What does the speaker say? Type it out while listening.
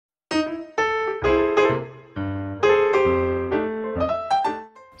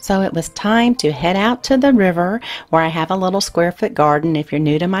So it was time to head out to the river where I have a little square foot garden. If you're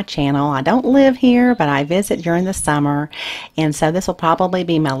new to my channel, I don't live here, but I visit during the summer. And so this will probably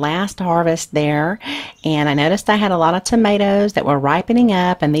be my last harvest there. And I noticed I had a lot of tomatoes that were ripening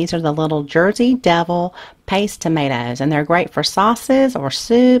up, and these are the little Jersey Devil paste tomatoes, and they're great for sauces or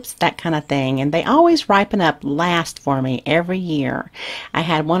soups, that kind of thing, and they always ripen up last for me every year. I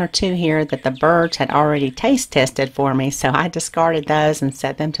had one or two here that the birds had already taste tested for me, so I discarded those and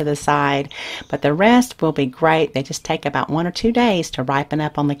set them to the side, but the rest will be great. They just take about 1 or 2 days to ripen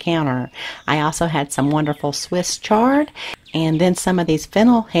up on the counter. I also had some wonderful Swiss chard, and then some of these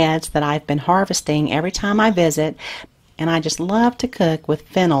fennel heads that I've been harvesting every time I visit, and I just love to cook with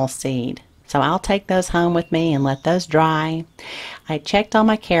fennel seed. So I'll take those home with me and let those dry. I checked on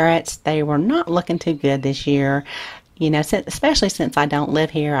my carrots. They were not looking too good this year. You know, especially since I don't live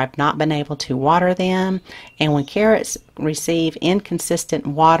here, I've not been able to water them. And when carrots receive inconsistent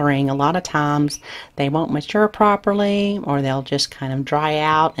watering, a lot of times they won't mature properly, or they'll just kind of dry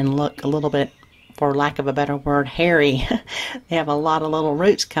out and look a little bit, for lack of a better word, hairy. They have a lot of little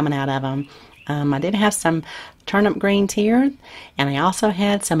roots coming out of them. I did have some turnip greens here, and I also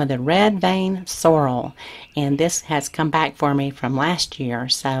had some of the red vein sorrel, and this has come back for me from last year,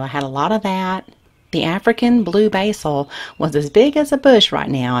 so I had a lot of that. The African blue basil was as big as a bush right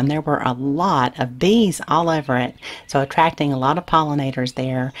now, and there were a lot of bees all over it, so attracting a lot of pollinators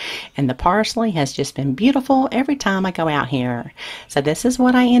there. And the parsley has just been beautiful every time I go out here. So this is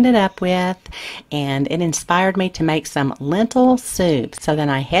what I ended up with, and it inspired me to make some lentil soup. So then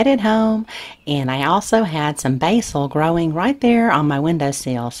I headed home, and I also had some basil growing right there on my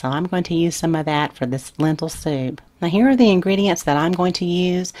windowsill, so I'm going to use some of that for this lentil soup. Now here are the ingredients that I'm going to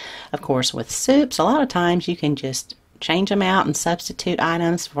use. Of course, with soups, a lot of times you can just change them out and substitute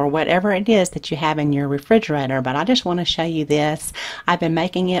items for whatever it is that you have in your refrigerator, but I just want to show you this. I've been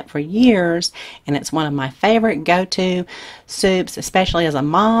making it for years, and it's one of my favorite go-to soups, especially as a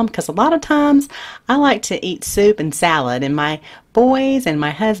mom, because a lot of times I like to eat soup and salad, and my boys and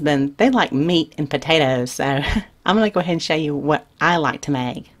my husband, they like meat and potatoes, so I'm going to go ahead and show you what I like to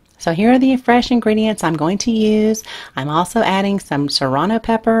make. So here are the fresh ingredients I'm going to use. I'm also adding some serrano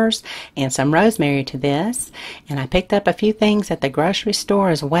peppers and some rosemary to this. And I picked up a few things at the grocery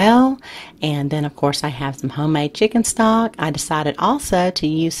store as well. And then of course I have some homemade chicken stock. I decided also to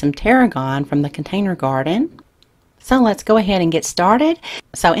use some tarragon from the container garden. So let's go ahead and get started.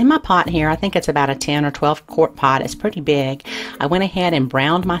 So in my pot here, I think it's about a 10 or 12 quart pot. It's pretty big. I went ahead and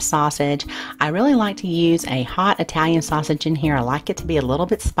browned my sausage. I really like to use a hot Italian sausage in here. I like it to be a little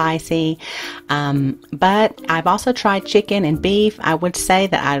bit spicy. But I've also tried chicken and beef. I would say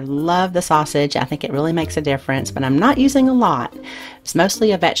that I love the sausage. I think it really makes a difference, but I'm not using a lot. It's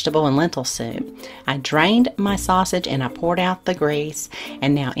mostly a vegetable and lentil soup. I drained my sausage and I poured out the grease,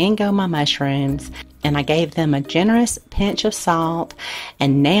 and now in go my mushrooms. And I gave them a generous pinch of salt,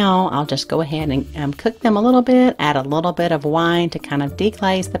 and now I'll just go ahead and cook them a little bit, add a little bit of wine to kind of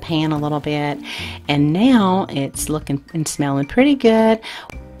deglaze the pan a little bit, and now it's looking and smelling pretty good.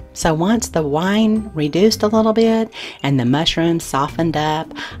 So once the wine reduced a little bit and the mushrooms softened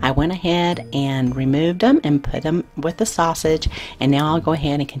up, I went ahead and removed them and put them with the sausage, and now I'll go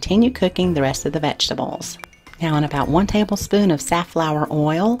ahead and continue cooking the rest of the vegetables. Now in about 1 tablespoon of safflower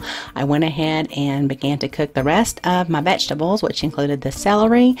oil, I went ahead and began to cook the rest of my vegetables, which included the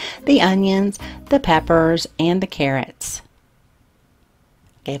celery, the onions, the peppers, and the carrots.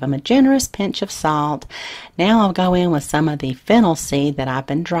 Gave them a generous pinch of salt. Now I'll go in with some of the fennel seed that I've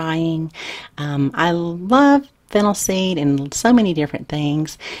been drying. I love fennel seed and so many different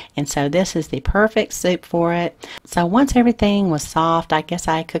things, and so this is the perfect soup for it. So once everything was soft, I guess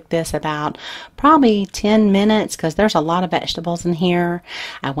I cooked this about probably 10 minutes because there's a lot of vegetables in here.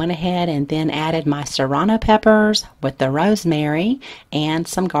 I went ahead and then added my serrano peppers with the rosemary and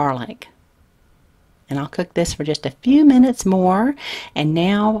some garlic, and I'll cook this for just a few minutes more. And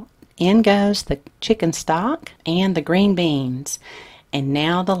now in goes the chicken stock and the green beans, and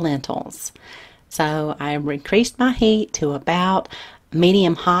now the lentils. So I increased my heat to about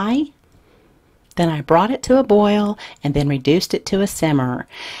medium high. Then I brought it to a boil and then reduced it to a simmer.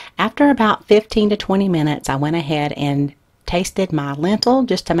 After about 15 to 20 minutes, I went ahead and tasted my lentil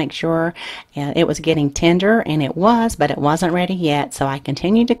just to make sure it was getting tender, and it was, but it wasn't ready yet. So I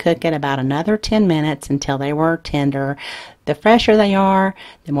continued to cook it about another 10 minutes until they were tender. The fresher they are,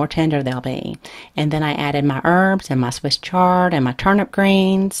 the more tender they'll be. And then I added my herbs and my Swiss chard and my turnip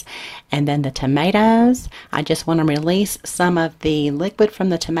greens. And then the tomatoes. I just want to release some of the liquid from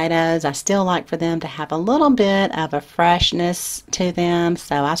the tomatoes. I still like for them to have a little bit of a freshness to them,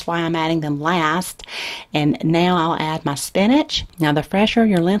 so that's why I'm adding them last. And now I'll add my spinach. Now the fresher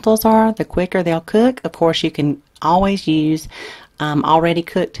your lentils are, the quicker they'll cook. Of course, you can always use already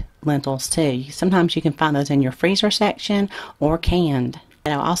cooked lentils too. Sometimes you can find those in your freezer section or canned.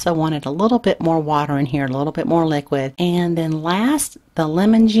 And I also wanted a little bit more water in here, a little bit more liquid. And then last, the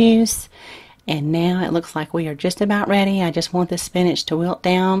lemon juice. And now it looks like we are just about ready. I just want the spinach to wilt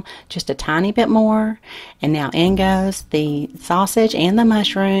down just a tiny bit more. And now in goes the sausage and the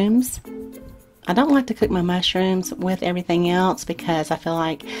mushrooms. I don't like to cook my mushrooms with everything else because I feel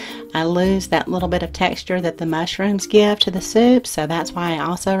like I lose that little bit of texture that the mushrooms give to the soup, so that's why I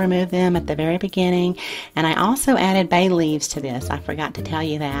also remove them at the very beginning. And I also added bay leaves to this. I forgot to tell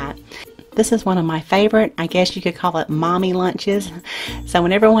you that. This is one of my favorite, I guess you could call it mommy lunches. So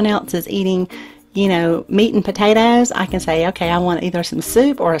when everyone else is eating, you know, meat and potatoes, I can say, okay, I want either some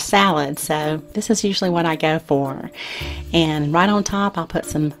soup or a salad. So this is usually what I go for. And right on top, I'll put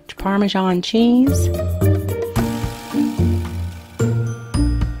some Parmesan cheese.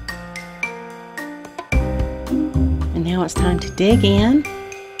 And now it's time to dig in.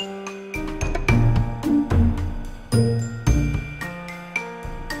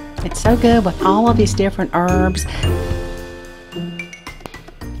 It's so good with all of these different herbs.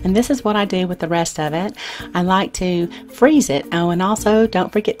 And this is what I do with the rest of it. I like to freeze it. Oh, and also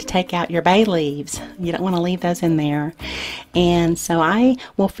don't forget to take out your bay leaves. You don't want to leave those in there. And so I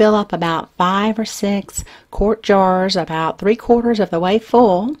will fill up about 5 or 6 quart jars, about 3/4 of the way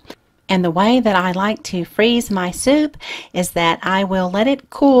full. And the way that I like to freeze my soup is that I will let it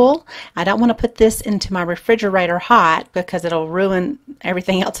cool. I don't want to put this into my refrigerator hot because it'll ruin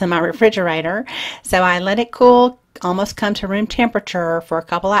everything else in my refrigerator. So I let it cool, almost come to room temperature for a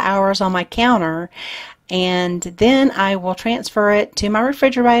couple of hours on my counter. And then I will transfer it to my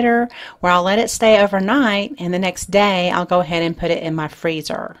refrigerator where I'll let it stay overnight, and the next day I'll go ahead and put it in my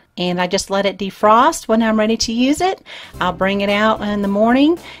freezer. And I just let it defrost when I'm ready to use it. I'll bring it out in the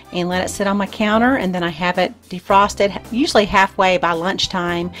morning and let it sit on my counter, and then I have it defrosted usually halfway by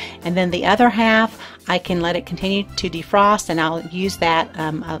lunchtime, and then the other half I can let it continue to defrost, and I'll use that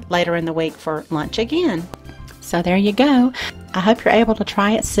later in the week for lunch again. So there you go. I hope you're able to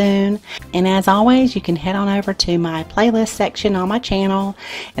try it soon. And as always, you can head on over to my playlist section on my channel.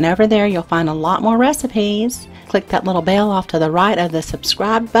 And over there, you'll find a lot more recipes. Click that little bell off to the right of the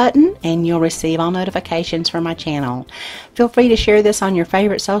subscribe button, and you'll receive all notifications from my channel. Feel free to share this on your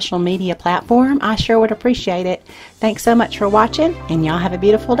favorite social media platform. I sure would appreciate it. Thanks so much for watching, and y'all have a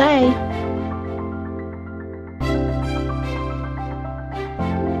beautiful day.